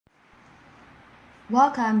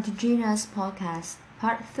Welcome to Gina's podcast,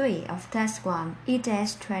 part 3 of Test 1,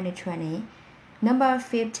 ETS 2020, number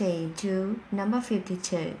 50 to number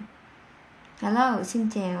 52. Hello, xin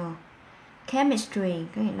chào. Chemistry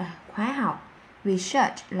có nghĩa là hóa học,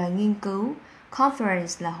 Research là nghiên cứu,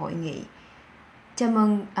 Conference là hội nghị. Chào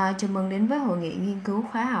mừng đến với hội nghị nghiên cứu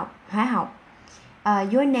hóa học.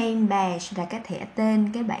 Your name badge là cái thẻ tên,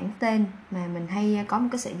 cái bảng tên mà mình hay có một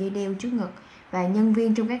cái sợi dây đeo trước ngực và nhân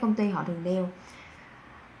viên trong các công ty họ thường đeo.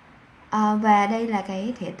 Và đây là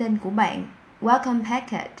cái thẻ tên của bạn. Welcome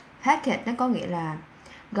packet. Packet nó có nghĩa là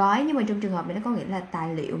gói, nhưng mà trong trường hợp này nó có nghĩa là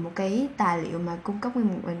tài liệu, một cái tài liệu mà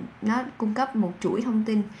nó cung cấp một chuỗi thông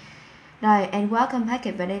tin. Rồi, and welcome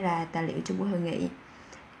packet, và đây là tài liệu cho buổi hội nghị.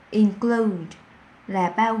 Include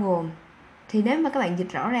là bao gồm. Thì nếu mà các bạn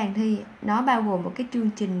dịch rõ ràng thì nó bao gồm một cái chương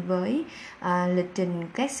trình với lịch trình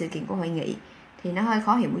các sự kiện của hội nghị. Thì nó hơi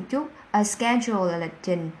khó hiểu một chút. A schedule là lịch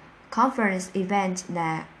trình, conference event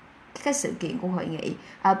là các sự kiện của hội nghị,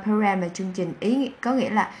 a program là chương trình. Có nghĩa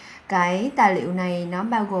là cái tài liệu này nó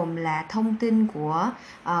bao gồm là thông tin của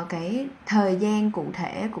cái thời gian cụ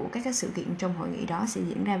thể của các sự kiện trong hội nghị đó sẽ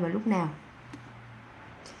diễn ra vào lúc nào.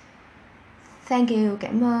 Thank you,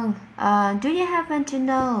 cảm ơn. Do you happen to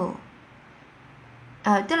know?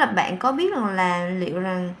 Tức là bạn có biết rằng là liệu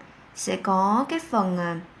rằng sẽ có cái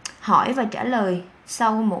phần hỏi và trả lời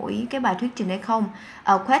sau mỗi cái bài thuyết trình hay không?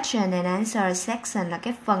 Question and answer section là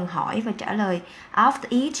cái phần hỏi và trả lời.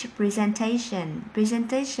 After each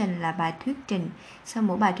presentation là bài thuyết trình, sau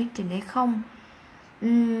mỗi bài thuyết trình hay không?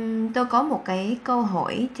 Tôi có một cái câu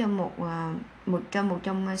hỏi cho một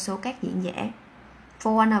trong số các diễn giả.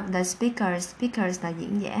 For one of the speakers là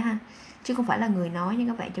diễn giả ha, chứ không phải là người nói nha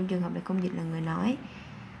các bạn. Trong trường hợp này công dịch là người nói.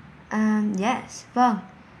 Yes, vâng.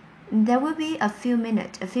 There will be a few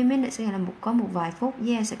minutes. A few minutes sẽ là có một vài phút.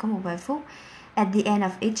 Yes, sẽ có một vài phút. At the end of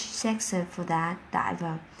each section for that. Tại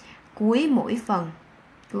vào cuối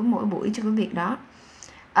mỗi buổi cho cái việc đó.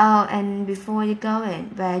 And before you go in,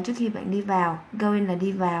 và trước khi bạn đi vào. Go in là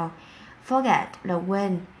đi vào. Forget là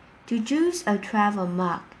quên. To choose a travel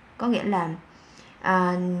mug có nghĩa là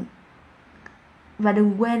và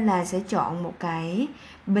đừng quên là sẽ chọn một cái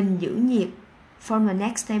bình giữ nhiệt from the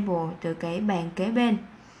next table, từ cái bàn kế bên.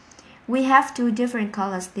 We have two different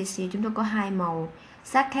colors this year. Chúng tôi có 2 màu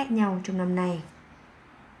sắc khác nhau trong năm nay.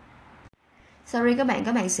 Sorry các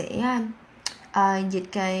bạn sẽ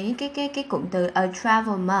dịch cái cụm từ a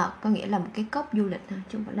travel mug có nghĩa là một cái cốc du lịch ha,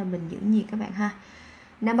 chứ không phải là bình giữ nhiệt các bạn ha.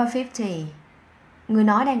 Number 50. Người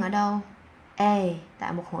nói đang ở đâu? A.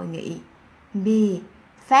 Tại một hội nghị. B.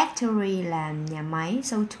 Factory là nhà máy.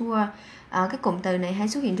 So tour, cái cụm từ này hay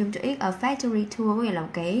xuất hiện trong chữ X. A factory tour có nghĩa là một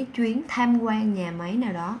cái chuyến tham quan nhà máy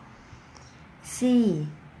nào đó. C.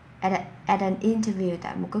 At an interview,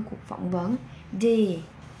 tại một cái cuộc phỏng vấn. D.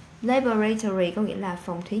 Laboratory có nghĩa là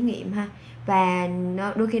phòng thí nghiệm ha, và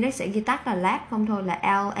đôi khi nó sẽ ghi tắt là lab không thôi, là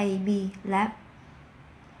LAB, lab,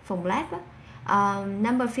 phòng lab á.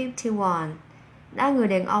 Number 51. Đó, người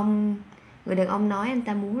đàn ông nói anh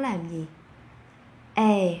ta muốn làm gì?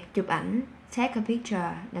 A. Chụp ảnh, take a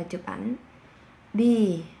picture là chụp ảnh. B.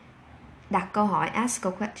 Đặt câu hỏi, ask a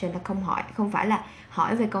question là không phải là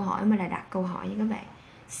hỏi về câu hỏi mà là đặt câu hỏi nha các bạn.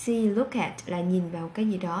 C. Look at là nhìn vào cái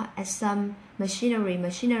gì đó. At some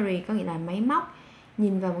machinery có nghĩa là máy móc,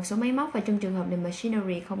 nhìn vào một số máy móc, và trong trường hợp này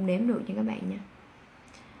machinery không đếm được nha các bạn nha.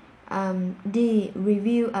 D.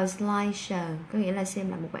 Review a slideshow có nghĩa là xem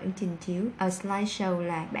lại một bản trình chiếu. A slideshow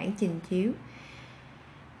là bản trình chiếu.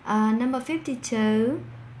 Number 52.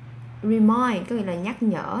 Remind có nghĩa là nhắc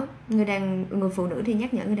nhở. Người phụ nữ thì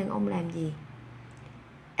nhắc nhở người đàn ông làm gì?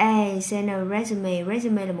 A. Send a resume.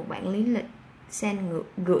 Resume là một bản lý lịch. Send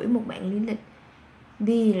gửi một bản lý lịch. B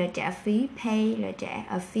là trả phí. Pay là trả.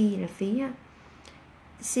 A fee là phí á.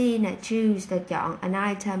 C là choose là chọn. An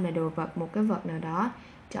item là đồ vật, một cái vật nào đó,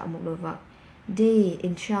 chọn một đồ vật. D.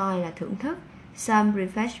 Enjoy là thưởng thức. Some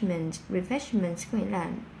refreshments có nghĩa là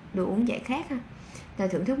đồ uống giải khát ha, là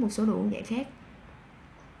thưởng thức một số đồ uống giải khát.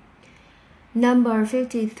 Number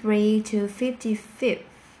 53 to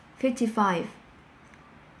 55.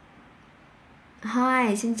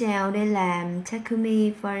 Hi, xin chào, đây là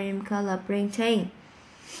Takumi Film Color Printing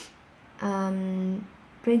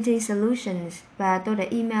Printing Solutions, và tôi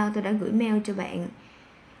đã gửi mail cho bạn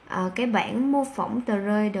cái bản mô phỏng tờ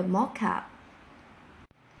rơi The Mockup.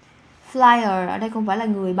 Flyer ở đây không phải là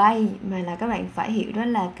người bay, mà là các bạn phải hiểu đó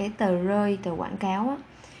là cái tờ rơi, tờ quảng cáo á.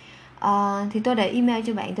 Thì tôi đã email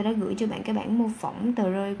cho bạn, tôi đã gửi cho bạn cái bản mô phỏng tờ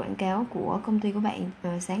rơi quảng cáo của công ty của bạn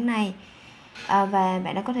sáng nay. Và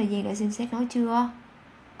bạn đã có thời gian để xem xét nó chưa?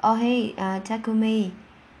 Oh hey, Takumi,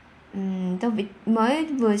 Tôi mới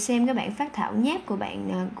vừa xem cái bản phát thảo nháp của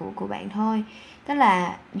bạn của bạn thôi, tức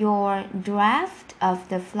là your draft of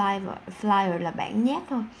the flyer là bản nháp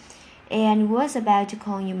thôi. And was about to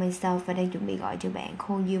call you myself, và đang chuẩn bị gọi cho bạn.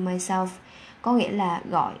 Call you myself có nghĩa là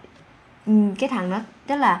gọi cái thằng nó,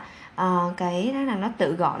 tức là cái thằng nó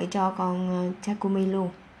tự gọi cho con Takumi luôn.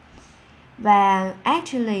 Và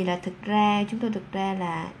actually là thực ra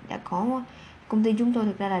là đã có, công ty chúng tôi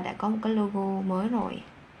thực ra là đã có một cái logo mới rồi.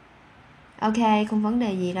 Ok, không vấn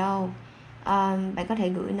đề gì đâu. Bạn có thể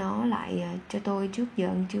gửi nó lại cho tôi trước giờ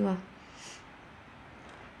ăn trưa.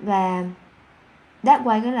 Và that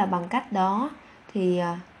way, cái là bằng cách đó thì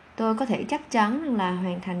tôi có thể chắc chắn là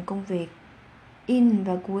hoàn thành công việc in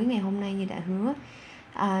vào cuối ngày hôm nay như đã hứa.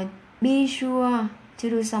 Be sure to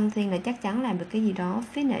do something là chắc chắn làm được cái gì đó.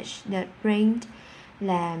 Finish the print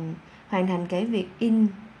là hoàn thành cái việc in,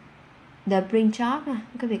 the print job,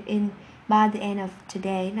 cái việc in by the end of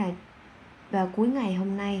today là vào cuối ngày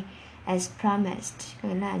hôm nay, as promised,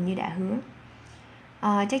 nghĩa là như đã hứa.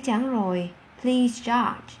 Chắc chắn rồi. Please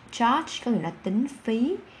charge có nghĩa là tính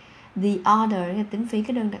phí, the order là tính phí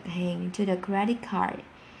cái đơn đặt hàng, to the credit card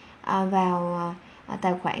vào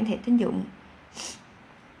tài khoản thẻ tín dụng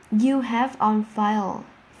you have on file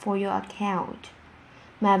for your account,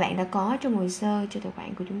 mà bạn đã có trong hồ sơ cho tài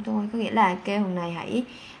khoản của chúng tôi. Có nghĩa là kêu hôm này hãy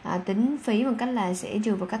tính phí bằng cách là sẽ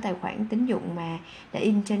trừ vào các tài khoản tín dụng mà đã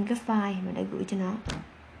in trên cái file mà đã gửi cho nó.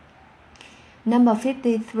 Number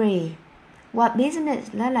 53. What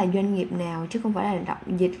business, đó là doanh nghiệp nào chứ không phải là đọc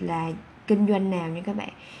dịch là kinh doanh nào nha các bạn.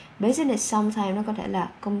 Business sometimes nó có thể là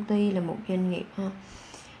công ty, là một doanh nghiệp ha.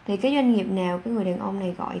 Thì cái doanh nghiệp nào cái người đàn ông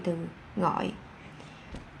này gọi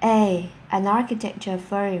A. An architecture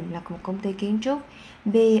firm là một công ty kiến trúc.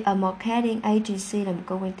 B. A marketing agency là một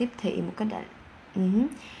cơ quan tiếp thị, một cái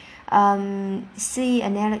C.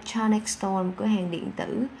 An electronic store, một cửa hàng điện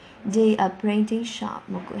tử. D. A printing shop,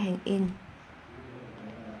 một cửa hàng in.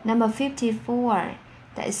 Number 54.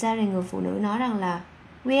 Tại sao thì người phụ nữ nói rằng là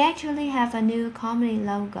we actually have a new company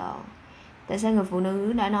logo? Tại sao người phụ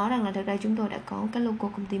nữ đã nói rằng là thực ra chúng tôi đã có cái logo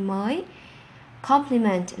công ty mới?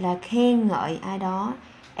 Compliment là khen ngợi ai đó.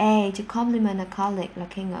 A. To compliment a colleague là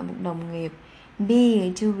khen ngợi một đồng nghiệp. B.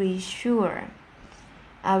 To reassure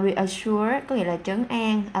reassure có nghĩa là trấn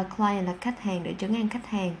an. A client là khách hàng, để trấn an khách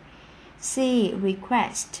hàng. C.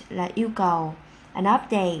 Request là yêu cầu. An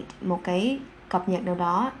update một cái cập nhật nào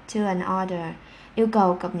đó. To an order yêu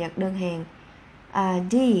cầu cập nhật đơn hàng.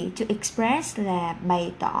 D. To express là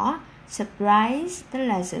bày tỏ. Surprise tức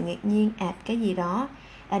là sự ngạc nhiên at cái gì đó.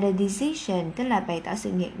 At a decision tức là bày tỏ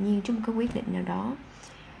sự ngạc nhiên trong một cái quyết định nào đó.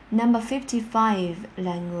 Number 55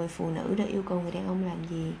 là người phụ nữ đã yêu cầu người đàn ông làm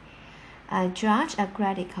gì? Charge a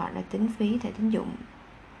credit card là tính phí thẻ tín dụng.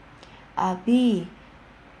 B.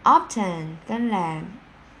 Obtain tức là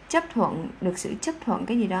chấp thuận, được sự chấp thuận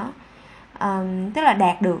cái gì đó. Tức là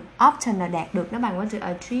đạt được. Obtain là đạt được, nó bằng với từ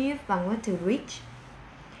achieve, bằng với từ reach.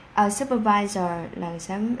 Supervisor là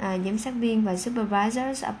giám sát viên, và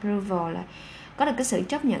supervisor's approval là có được cái sự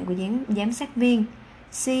chấp nhận của giám sát viên.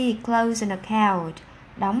 C. Close an account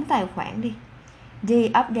đóng tài khoản đi. D.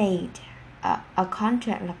 Update a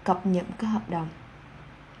contract là cập nhật cái hợp đồng.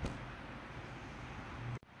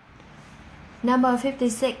 Number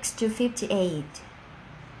 56 to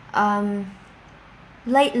 58.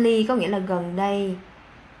 Lately có nghĩa là gần đây.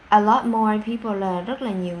 A lot more people là rất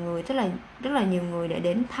là nhiều người, tức là rất là nhiều người đã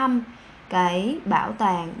đến thăm cái bảo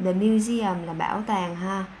tàng, the museum là bảo tàng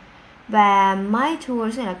ha. Và my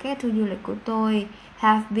tours là các tour du lịch của tôi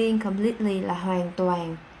have been completely là hoàn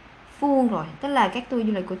toàn full rồi, tức là các tour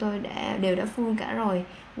du lịch của tôi đều đã full cả rồi.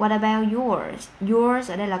 What about yours?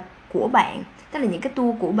 Yours ở đây là của bạn, tức là những cái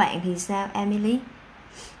tour của bạn thì sao Emily?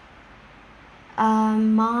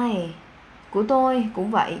 My của tôi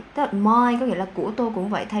cũng vậy, tức là my có nghĩa là của tôi cũng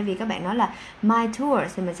vậy. Thay vì các bạn nói là my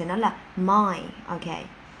tours thì mình sẽ nói là my. Ok.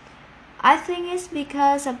 I think it's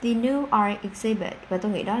because of the new art exhibit. Và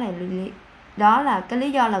tôi nghĩ đó là cái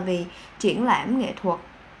lý do là vì triển lãm nghệ thuật.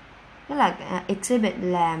 Tức là exhibit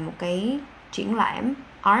là một cái triển lãm,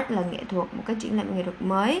 art là nghệ thuật, một cái triển lãm nghệ thuật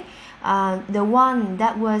mới. The one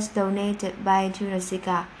that was donated by Juno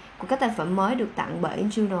Sika, của các tác phẩm mới được tặng bởi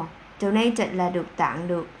Juno. Donated là được tặng,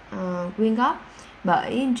 được quyên góp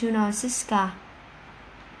bởi Juno Sika.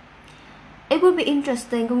 It would be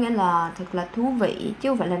interesting có nghĩa là thật là thú vị, chứ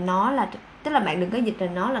không phải là nó là, tức là bạn đừng có dịch là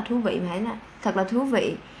nó là thú vị, mà hãy là thật là thú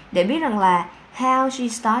vị, để biết rằng là how she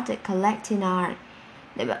started collecting art,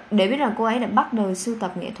 để biết rằng cô ấy đã bắt đầu sưu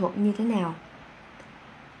tập nghệ thuật như thế nào.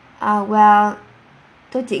 Well,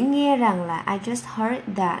 tôi chỉ nghe rằng là I just heard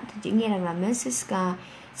that, tôi chỉ nghe rằng là Miss Siska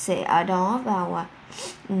sẽ ở đó vào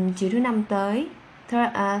chiều thứ Năm tới,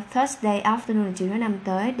 Thursday afternoon là chiều thứ năm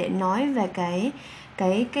tới, để nói về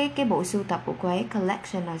cái bộ sưu tập của cô ấy.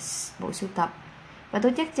 Collection là bộ sưu tập. Và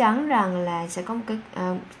tôi chắc chắn rằng là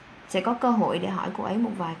sẽ có cơ hội để hỏi cô ấy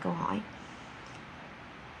một vài câu hỏi.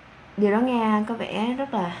 Điều đó nghe có vẻ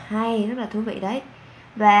rất là hay, rất là thú vị đấy.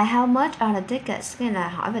 Và how much are the tickets, cái là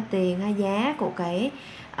hỏi về tiền hay giá của cái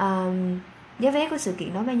giá vé của sự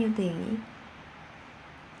kiện đó bao nhiêu tiền nhỉ?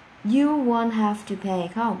 You won't have to pay,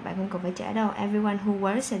 không? Bạn không cần phải trả đâu. Everyone who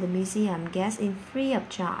works at the museum gets in free of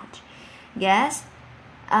charge.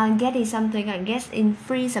 Getting something gets in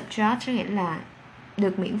free of charge có nghĩa là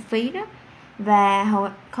được miễn phí đó. Và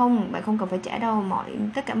bạn không cần phải trả đâu.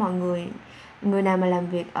 Tất cả mọi người nào mà làm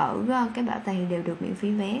việc ở cái bảo tàng đều được miễn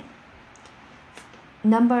phí vé.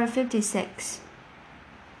 Number 56.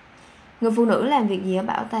 Người phụ nữ làm việc gì ở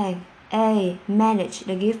bảo tàng? A. Manage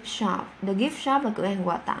the gift shop. The gift shop là cửa hàng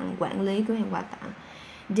quà tặng, quản lý cửa hàng quà tặng.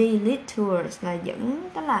 D. Lead tours là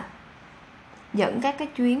dẫn các cái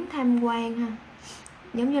chuyến tham quan ha,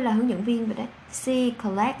 giống như là hướng dẫn viên vậy đấy. C.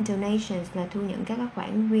 Collect donations là thu nhận các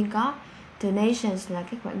khoản quyên góp. Donations là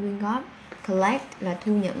các khoản quyên góp. Collect là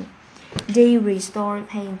thu nhận. D. Restore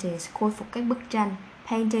paintings, khôi phục các bức tranh.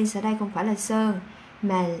 Paintings ở đây không phải là sơn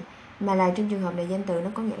mà là trong trường hợp này danh từ nó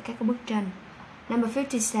có nghĩa là các cái bức tranh. Number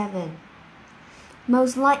 57.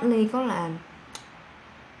 Most likely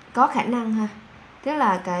có khả năng ha, tức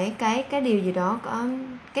là cái điều gì đó, có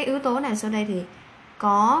cái yếu tố nào sau đây thì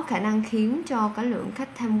có khả năng khiến cho cái lượng khách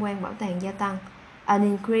tham quan bảo tàng gia tăng. An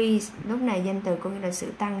increase, lúc này danh từ có nghĩa là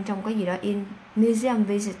sự tăng trong cái gì đó. In museum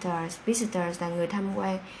visitors là người tham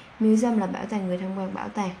quan, museum là bảo tàng, người tham quan bảo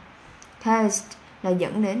tàng. Caused là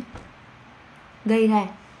dẫn đến, gây ra.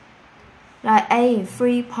 Rồi A.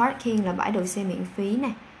 Free parking là bãi đậu xe miễn phí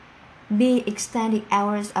này. B. Extended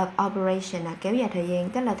hours of operation là kéo dài thời gian,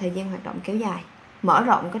 tức là thời gian hoạt động kéo dài, mở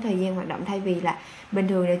rộng cái thời gian hoạt động, thay vì là bình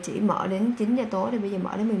thường là chỉ mở đến 9 giờ tối thì bây giờ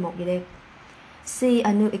mở đến 11 giờ đêm. C.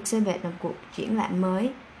 A new exhibit là cuộc triển lãm mới.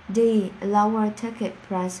 D. Lower ticket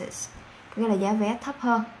prices, có nghĩa là giá vé thấp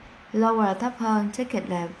hơn. Lower là thấp hơn, ticket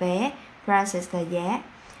là vé, prices là giá.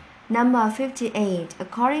 Number 58.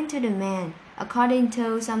 According to the man, according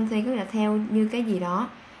to something có nghĩa là theo như cái gì đó.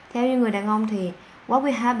 Theo như người đàn ông thì what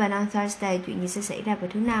will happen on Thursday, chuyện gì sẽ xảy ra vào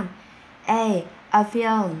thứ năm? A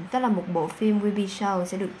film, tức là một bộ phim will be shown,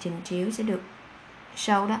 sẽ được trình chiếu, sẽ được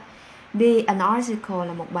show đó. B. An article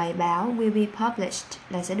là một bài báo, will be published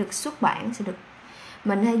là sẽ được xuất bản,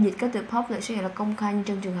 mình hay dịch cái từ publish nghĩa là công khai, nhưng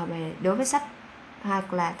trong trường hợp này đối với sách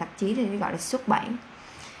hoặc là tạp chí thì gọi là xuất bản.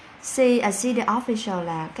 C. A city official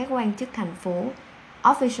là các quan chức thành phố.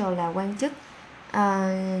 Official là quan chức,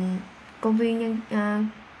 công viên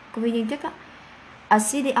nhân chức á. A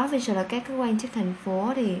city official là các quan chức thành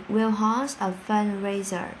phố thì will host a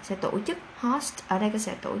fundraiser, sẽ tổ chức. Host ở đây có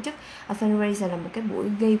sẽ tổ chức. A fundraiser là một cái buổi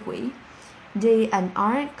gây quỹ. D. An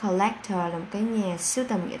art collector là một cái nhà sưu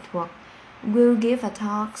tầm nghệ thuật. Will give a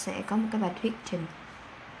talk, sẽ có một cái bài thuyết trình.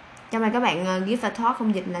 Trong này các bạn give a talk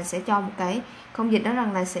không dịch là sẽ cho một cái, không dịch đó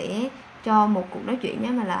rằng là sẽ cho một cuộc nói chuyện nhé,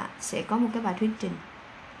 mà là sẽ có một cái bài thuyết trình.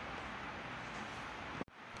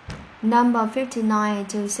 Number 59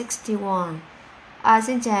 to 61.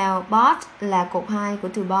 Xin chào, bought là cột 2 của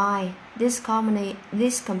từ buy.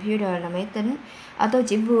 This computer là máy tính. Tôi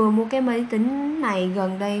chỉ vừa mua cái máy tính này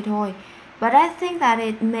gần đây thôi. But I think that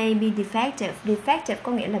it may be defective. Defective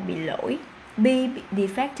có nghĩa là bị lỗi.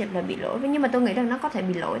 Defective là bị lỗi. Nhưng mà tôi nghĩ rằng nó có thể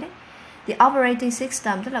bị lỗi đấy. The operating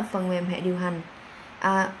system tức là phần mềm hệ điều hành.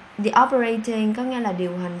 The operating có nghĩa là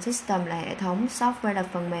điều hành, system là hệ thống, software là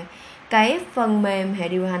phần mềm. Cái phần mềm hệ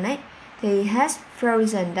điều hành ấy thì has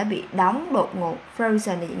frozen, đã bị đóng đột ngột.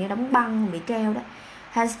 Frozen là như đóng băng, bị treo đó.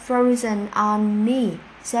 Has frozen on me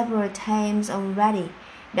several times already,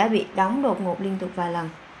 đã bị đóng đột ngột liên tục vài lần.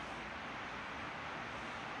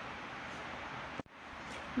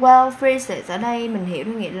 Well, freezes ở đây mình hiểu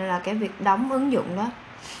theo nghĩa là cái việc đóng ứng dụng đó.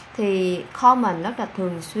 Thì common rất là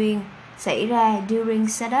thường xuyên xảy ra during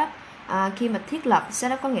setup, khi mà thiết lập.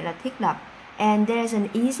 Setup có nghĩa là thiết lập. And there's an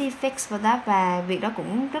easy fix for that, và việc đó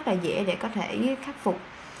cũng rất là dễ để có thể khắc phục.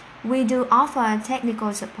 We do offer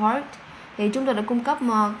technical support, thì chúng tôi đã cung cấp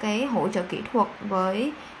một cái hỗ trợ kỹ thuật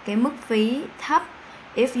với cái mức phí thấp.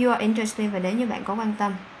 If you are interested, và nếu như bạn có quan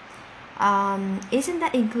tâm. Isn't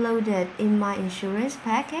that included in my insurance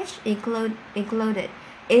package? Included.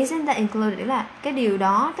 Isn't that included, tức là cái điều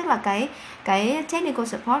đó, tức là cái technical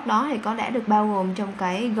support đó thì có đã được bao gồm trong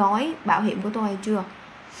cái gói bảo hiểm của tôi hay chưa?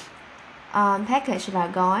 Package là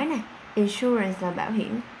gói này, insurance là bảo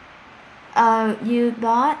hiểm. You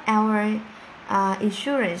bought our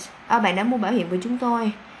insurance. Bạn đã mua bảo hiểm của chúng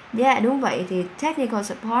tôi. Yeah, đúng vậy. Thì technical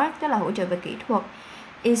support tức là hỗ trợ về kỹ thuật.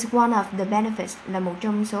 is one of the benefits là một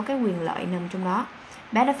trong số cái quyền lợi nằm trong đó.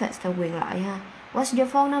 Benefits là quyền lợi ha. What's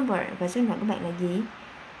your phone number? Và số điện thoại của bạn là gì?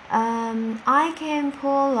 I can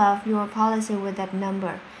pull off your policy with that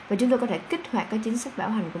number. Và chúng tôi có thể kích hoạt cái chính sách bảo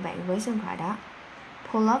hành của bạn với số điện thoại đó.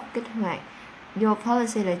 Pull up, kích hoạt. Your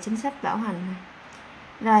policy là chính sách bảo hành.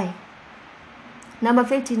 Rồi.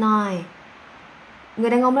 Number 59. Người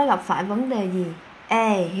đàn ông đó gặp phải vấn đề gì? A.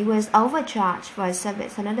 He was overcharged for a service.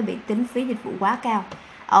 Sau đó đã bị tính phí dịch vụ quá cao.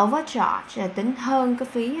 Overcharged là tính hơn cái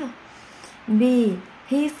phí. B.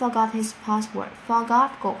 He forgot his password. Forgot,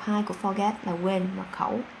 cột 2 của forget là quên mật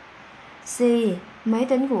khẩu. C. Máy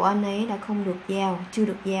tính của anh ấy đã không được giao, chưa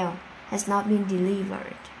được giao. Has not been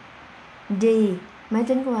delivered. D. Máy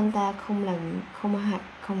tính của anh ta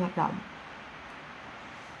không hoạt động.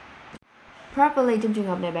 Properly trong trường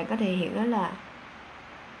hợp này bạn có thể hiểu đó là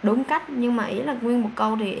đúng cách, nhưng mà ý là nguyên một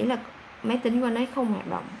câu thì ý là máy tính của anh ấy không hoạt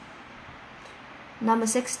động. Number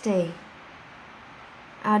 60.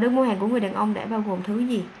 Đơn mua hàng của người đàn ông đã bao gồm thứ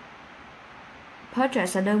gì?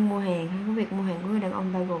 Purchase là đơn mua hàng, cái việc mua hàng của người đàn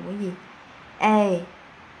ông bao gồm cái gì? A.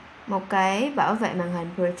 Một cái bảo vệ màn hình.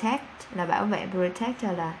 Protect là bảo vệ. Protect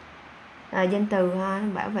là danh từ ha,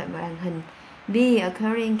 bảo vệ màn hình. B. A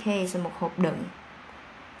carrying case là một hộp đựng.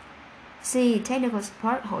 C. Technical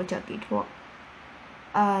support, hỗ trợ kỹ thuật.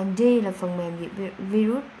 D là phần mềm diệt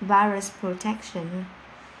virus protection.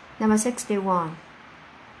 Number 61.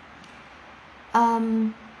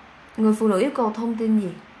 Người phụ nữ yêu cầu thông tin gì?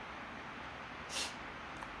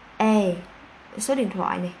 A. Số điện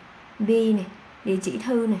thoại này. B này, địa chỉ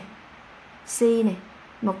thư này. C này,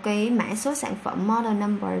 một cái mã số sản phẩm, model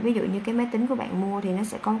number. Ví dụ như cái máy tính của bạn mua thì nó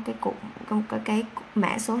sẽ có cái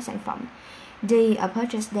mã số sản phẩm. D. A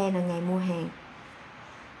purchase day là ngày mua hàng.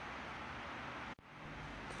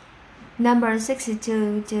 Number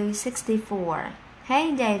 62 to 64.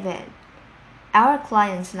 Hey David, our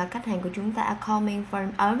clients là khách hàng của chúng ta are coming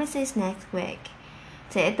from overseas next week.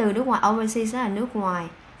 Sẽ từ nước ngoài, overseas là nước ngoài,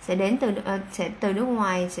 sẽ từ nước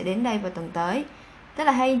ngoài sẽ đến đây vào tuần tới. Tức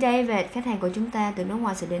là hey David, khách hàng của chúng ta từ nước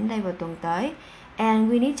ngoài sẽ đến đây vào tuần tới.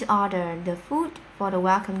 And we need to order the food for the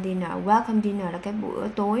welcome dinner. Welcome dinner là cái bữa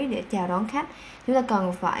tối để chào đón khách. Chúng ta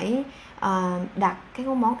cần phải đặt các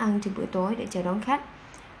món ăn cho bữa tối để chào đón khách.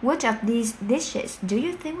 Which of these dishes do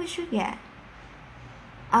you think we should get?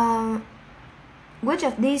 Which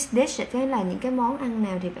of these dishes, cái là những cái món ăn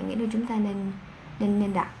nào thì bạn nghĩ là chúng ta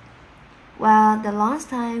nên đặt? Well, the last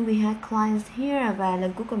time we had clients here, và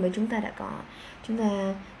lần cuối cùng mà chúng ta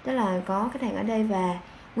tức là có khách hàng ở đây, và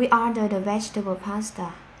we ordered the vegetable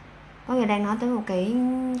pasta. Có người đang nói tới một cái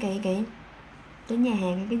nhà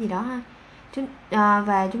hàng cái gì đó ha.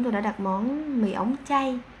 Và chúng tôi đã đặt món mì ống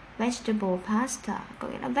chay, vegetable pasta. Có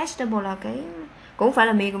nghĩa là vegetable là cái, cũng phải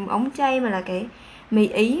là mì ống chay mà là cái mì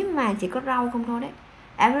Ý mà chỉ có rau không thôi đấy.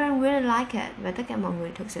 Everyone really like it, và tất cả mọi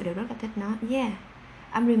người thực sự đều rất là thích nó. Yeah,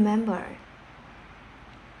 I remember.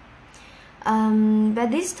 But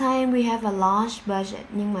this time we have a large budget.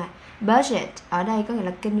 Nhưng mà budget ở đây có nghĩa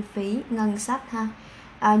là kinh phí, ngân sách ha.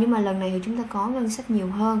 Nhưng mà lần này thì chúng ta có ngân sách nhiều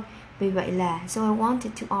hơn. Vì vậy là so I wanted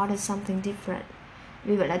to order something different.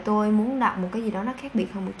 Vì vậy là tôi muốn đặt một cái gì đó nó khác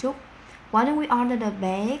biệt hơn một chút. Why don't we order the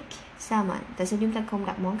baked salmon? Tại sao chúng ta không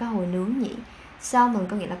đặt món cá hồi nướng nhỉ? Salmon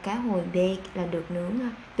có nghĩa là cá hồi, baked là được nướng ha.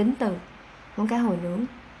 Tính từ món cá hồi nướng.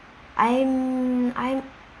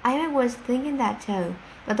 I was thinking that too.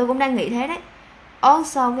 Và tôi cũng đang nghĩ thế đấy.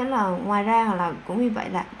 Also, cái là ngoài ra, hoặc là cũng như vậy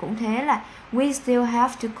là cũng thế là we still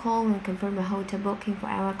have to call and confirm the hotel booking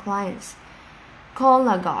for our clients. Call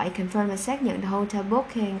là gọi, confirm là xác nhận the hotel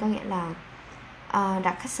booking, có nghĩa là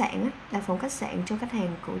đặt khách sạn, đặt phòng khách sạn cho khách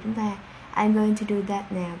hàng của chúng ta. I'm going to do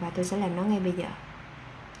that now, và tôi sẽ làm nó ngay bây giờ.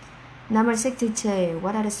 Number 62.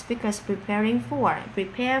 What are the speakers preparing for?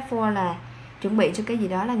 Prepare for là chuẩn bị cho cái gì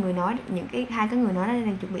đó, là người nói, hai cái người nói đây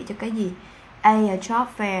đang chuẩn bị cho cái gì. A. A job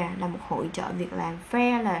fair là một hội chợ việc làm.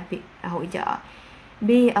 Fair là hội chợ. B.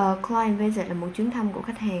 A client visit là một chuyến thăm của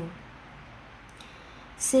khách hàng.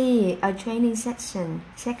 C. A training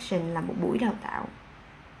section là một buổi đào tạo.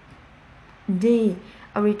 D.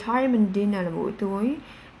 A retirement dinner là buổi tối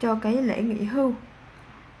cho cái lễ nghỉ hưu.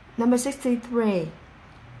 Number 63.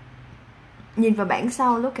 Nhìn vào bảng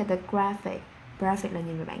sau. Look at the graphic. Graphic là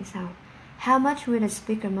nhìn vào bảng sau. How much will the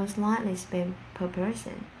speaker most likely spend per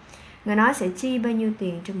person? Người nói sẽ chi bao nhiêu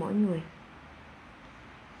tiền cho mỗi người.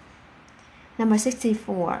 Number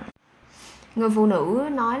 64. Người phụ nữ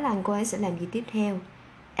nói là cô ấy sẽ làm gì tiếp theo.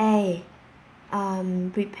 A.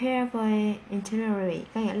 Prepare for itinerary,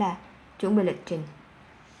 có nghĩa là chuẩn bị lịch trình.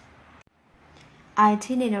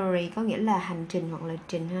 Itinerary có nghĩa là hành trình hoặc lịch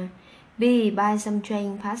trình ha. B. Buy some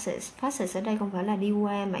train passes. Passes ở đây không phải là đi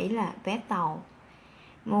qua mà ý là vé tàu.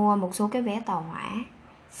 mua một số cái vé tàu hỏa.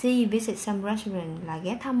 C. Visit some restaurant là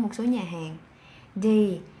ghé thăm một số nhà hàng. D.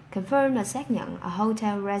 Confirm là xác nhận a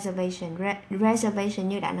hotel reservation. Reservation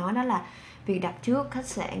như đã nói đó là việc đặt trước khách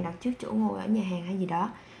sạn, đặt trước chỗ ngồi ở nhà hàng hay gì đó,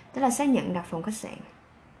 tức là xác nhận đặt phòng khách sạn.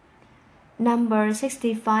 Number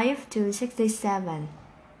 65 to 67.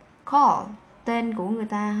 Call, tên của người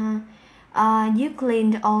ta ha. You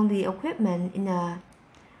cleaned all the equipment in a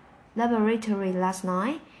laboratory last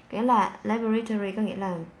night. Nghĩa là laboratory có nghĩa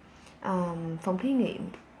là phòng thí nghiệm.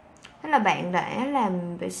 Tức là bạn đã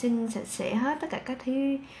làm vệ sinh sạch sẽ hết tất cả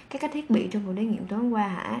các thiết bị trong phòng thí nghiệm tối hôm qua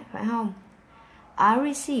hả? Phải không?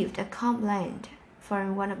 I received a complaint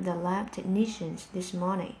from one of the lab technicians this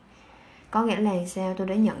morning. Có nghĩa là sao? Tôi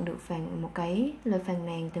đã nhận được một cái lời phàn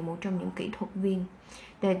nàn từ một trong những kỹ thuật viên.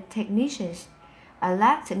 The technicians,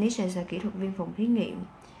 lab technicians là kỹ thuật viên phòng thí nghiệm.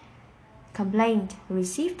 Complaint,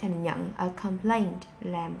 receive thành nhận, a complaint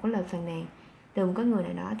là một cái lời phàn nàn từ một cái người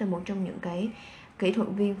nào đó, từ một trong những cái kỹ thuật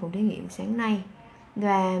viên phòng thí nghiệm sáng nay,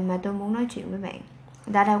 và mà tôi muốn nói chuyện với bạn.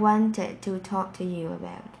 That I wanted to talk to you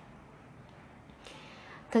about.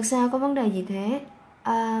 Thật sao có vấn đề gì thế?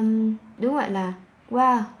 Đúng vậy là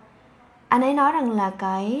wow. Anh ấy nói rằng là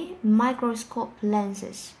cái microscope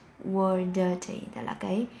lenses were dirty, tức là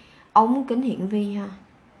cái ống kính hiển vi ha.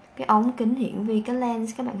 Cái ống kính hiển vi, cái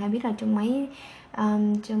lens các bạn hay biết là trong máy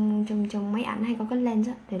trong máy ảnh hay có cái lens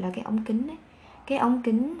đó, thì là cái ống kính đấy. Cái ống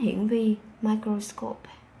kính hiển vi microscope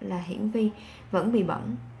là hiển vi vẫn bị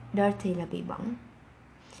bẩn. Dirty là bị bẩn.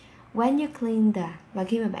 When you clean them, và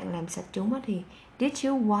khi mà bạn làm sạch chúng thì did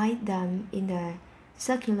you wipe them in the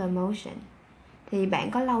circular motion, thì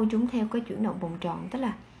bạn có lau chúng theo cái chuyển động vòng tròn, tức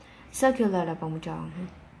là circular là vòng tròn,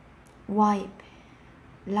 wipe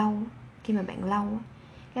lau. Khi mà bạn lau,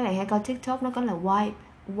 các bạn hay coi TikTok nó có là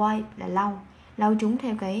wipe là lau chúng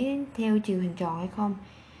theo chiều hình tròn hay không,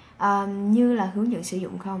 như là hướng dẫn sử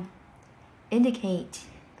dụng không. Indicate,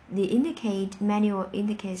 the indicate manual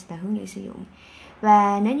indicates là hướng dẫn sử dụng.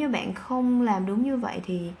 Và nếu như bạn không làm đúng như vậy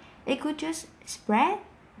thì it could just spread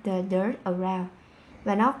the dirt around,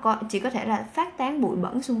 và nó chỉ có thể là phát tán bụi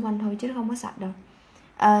bẩn xung quanh thôi chứ nó không có sạch đâu.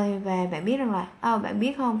 Và bạn biết rằng là bạn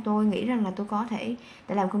biết không, tôi nghĩ rằng là tôi có thể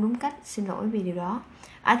đã làm không đúng cách, xin lỗi vì điều đó.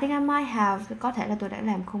 I think I might have, có thể là tôi đã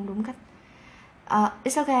làm không đúng cách.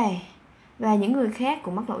 It's okay. Và những người khác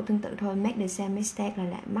cũng mắc lỗi tương tự thôi. Make the same mistake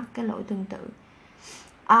là mắc cái lỗi tương tự.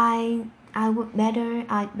 I'd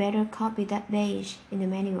better copy that page in the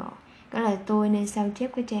manual. Đó là tôi nên sao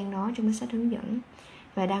chép cái trang đó trong cái sách hướng dẫn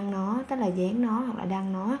và đăng nó, tức là dán nó hoặc là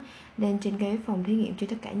đăng nó lên trên cái phòng thí nghiệm cho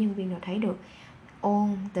tất cả nhân viên nào thấy được. All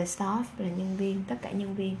the staff là nhân viên, tất cả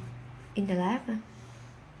nhân viên in the lab.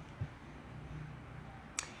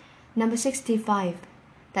 Number 65.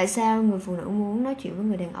 Tại sao người phụ nữ muốn nói chuyện với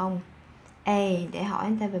người đàn ông? A. Để hỏi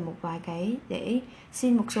anh ta về một vài cái, để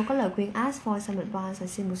xin một số các lời khuyên, ask for some advice, là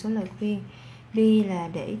xin một số lời khuyên. B. Là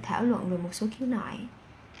để thảo luận về một số khiếu nại.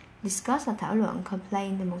 Discuss là thảo luận,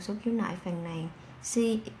 complain là một số khiếu nại phàn nàn. C.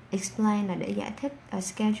 Explain là để giải thích, a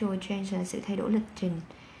schedule change là sự thay đổi lịch trình.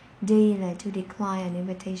 D. Là to decline an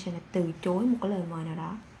invitation là từ chối một cái lời mời nào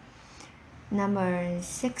đó. Number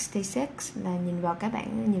 66 là nhìn vào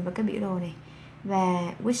cái biểu đồ này.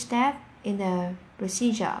 Và which step in the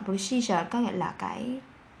procedure có nghĩa là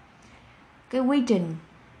cái quy trình,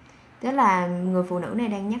 tức là người phụ nữ này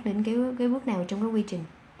đang nhắc đến cái bước nào trong cái quy trình.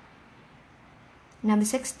 Number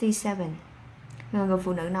 67, người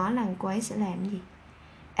phụ nữ nói là cô ấy sẽ làm cái gì?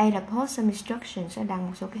 A là post some instructions, sẽ đăng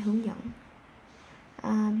một số cái hướng dẫn.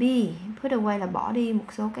 B, put away là bỏ đi một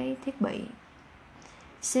số cái thiết bị.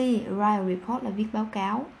 C, write a report là viết báo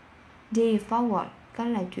cáo. D, forward có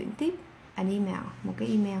là chuyển tiếp an email, một cái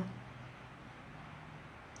email.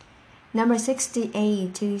 Number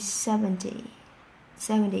 68 to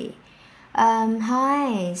 70.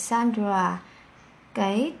 Hi Sandra.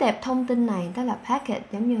 Cái tệp thông tin này, tức là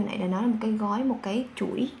packet, giống như nãy đã nói là một cái gói, một cái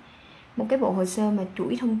chuỗi, một cái bộ hồ sơ mà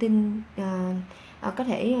chuỗi thông tin, có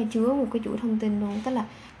thể chứa một cái chuỗi thông tin luôn. Tức là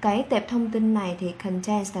cái tệp thông tin này thì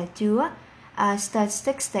contains là chứa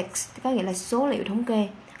statistics, có nghĩa là số liệu thống kê,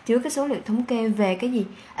 chứa cái số liệu thống kê về cái gì?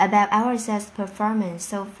 About our sales performance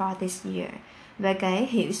so far this year, về cái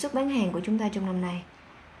hiệu suất bán hàng của chúng ta trong năm nay.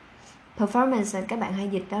 Performance các bạn hay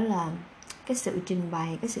dịch đó là cái sự trình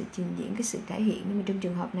bày, cái sự trình diễn, cái sự thể hiện, nhưng mà trong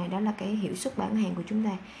trường hợp này đó là cái hiệu suất bán hàng của chúng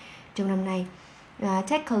ta trong năm nay.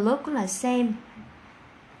 Take a look là xem,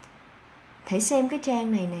 thể xem cái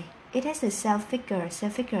trang này. It has a sales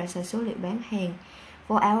figure là số liệu bán hàng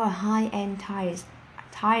for our high-end tires.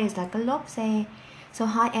 Tires là cái lốp xe. So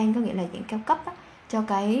high-end có nghĩa là dạng cao cấp á, cho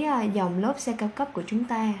cái dòng lốp xe cao cấp của chúng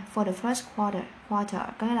ta. For the first quarter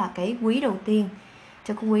có là cái quý đầu tiên,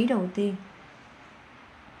 cho cái quý đầu tiên.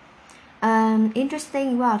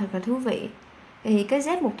 Interesting, wow, thật là thú vị. Thì cái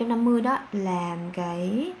Z150 đó là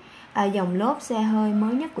cái dòng lốp xe hơi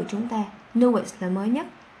mới nhất của chúng ta, newest là mới nhất.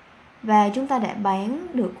 Và chúng ta đã bán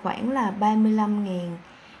được khoảng là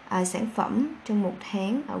 35.000 sản phẩm trong một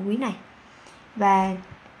tháng ở quý này. Và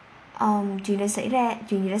chuyện gì đã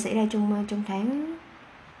xảy ra trong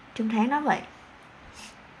tháng đó vậy?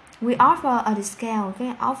 We offer a discount.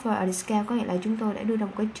 Cái offer a discount có nghĩa là chúng tôi đã đưa ra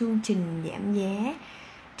một cái chương trình giảm giá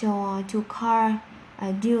cho car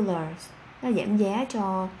dealers, nó giảm giá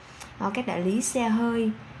cho các đại lý xe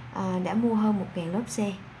hơi đã mua hơn 1.000 lốp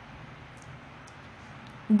xe.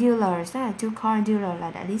 Dealers đó là car dealer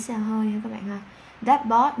là đại lý xe hơi ha các bạn ha. That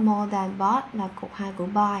bought more than bought là cột 2 của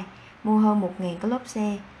buy, mua hơn 1.000 cái lốp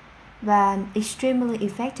xe. Và extremely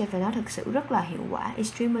effective là nó thực sự rất là hiệu quả.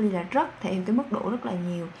 Extremely là rất, thể hiện cái mức độ rất là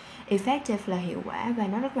nhiều. Effective là hiệu quả và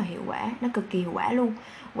nó rất là hiệu quả, nó cực kỳ hiệu quả luôn.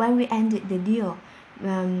 When we ended the deal,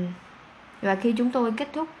 và khi chúng ta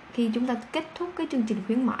kết thúc cái chương trình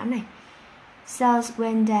khuyến mãi này, sales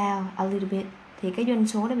went down a little bit, thì cái doanh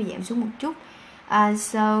số đã bị giảm xuống một chút.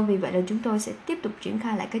 So vì vậy là chúng tôi sẽ tiếp tục triển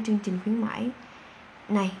khai lại cái chương trình khuyến mãi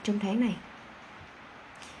này trong tháng này.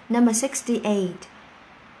 Number 68.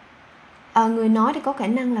 Người nói thì có khả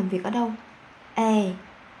năng làm việc ở đâu? A.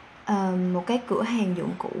 Một cái cửa hàng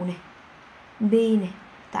dụng cụ này. B này,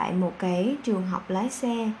 tại một cái trường học lái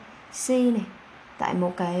xe. C này, tại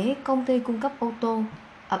một cái công ty cung cấp ô tô.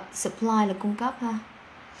 Supply là cung cấp ha.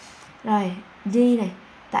 Rồi, D này,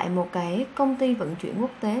 tại một cái công ty vận chuyển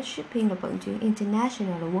quốc tế. Shipping là vận chuyển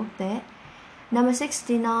international là quốc tế. Number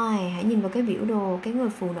 69, hãy nhìn vào cái biểu đồ. Cái người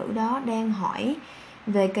phụ nữ đó đang hỏi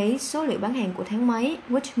về cái số liệu bán hàng của tháng mấy.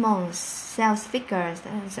 Which month sales figures,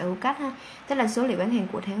 sở hữu cách ha, tức là số liệu bán hàng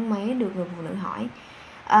của tháng mấy được người phụ nữ hỏi.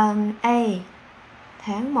 A.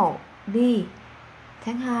 tháng 1, B.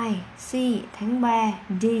 tháng 2, C. tháng 3,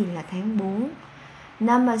 D là tháng 4.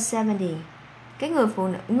 Number 70. Cái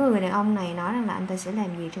người đàn ông này nói rằng là anh ta sẽ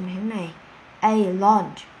làm gì trong tháng này. A.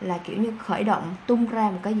 Launch là kiểu như khởi động, tung ra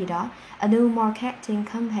một cái gì đó. A new marketing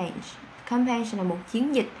campaign. Campaign là một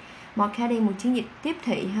chiến dịch. Marketing một chiến dịch tiếp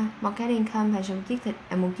thị ha. Marketing campaign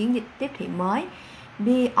là một chiến dịch tiếp thị mới. B.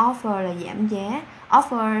 Offer là giảm giá.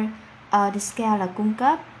 Offer discount là cung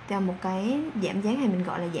cấp cho một cái giảm giá hay mình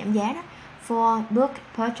gọi là giảm giá đó. For book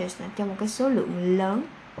purchase là cho một cái số lượng lớn.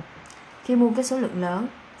 Khi mua cái số lượng lớn.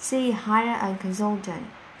 C. Hire a consultant.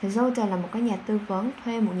 Consultant là một cái nhà tư vấn,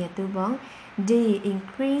 thuê một nhà tư vấn. D.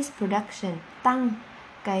 Increase production, tăng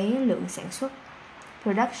cái lượng sản xuất.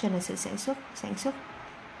 Production là sự sản xuất.